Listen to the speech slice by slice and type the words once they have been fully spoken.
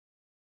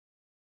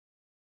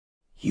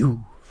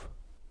You've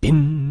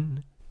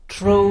been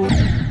trolled.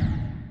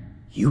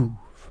 You've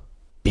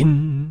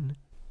been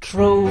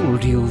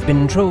trolled. You've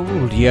been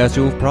trolled. Yes,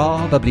 you've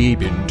probably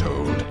been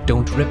told.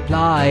 Don't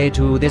reply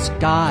to this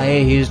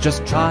guy. He's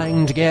just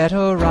trying to get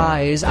a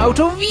rise out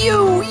of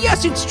you.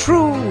 Yes, it's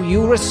true.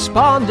 You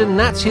respond and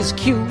that's his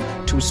cue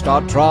to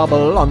start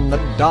trouble on the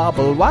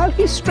double while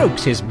he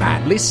strokes his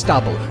manly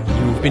stubble.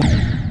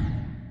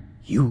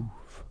 You've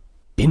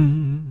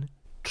been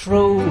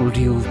trolled.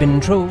 You've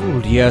been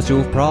trolled. Yes,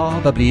 you've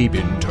probably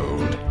been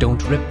told.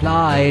 Don't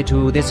reply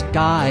to this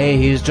guy.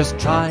 He's just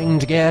trying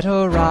to get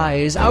a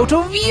rise out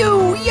of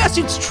you. Yes,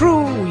 it's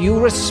true.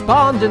 You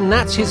respond and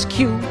that's his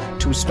cue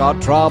to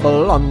start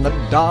trouble on the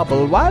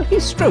double while he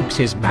strokes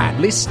his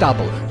manly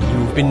stubble.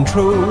 You've been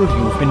trolled.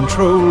 You've been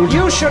trolled.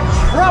 You should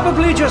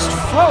probably just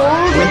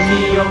fold when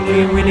the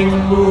only winning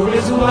move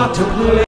is not to play.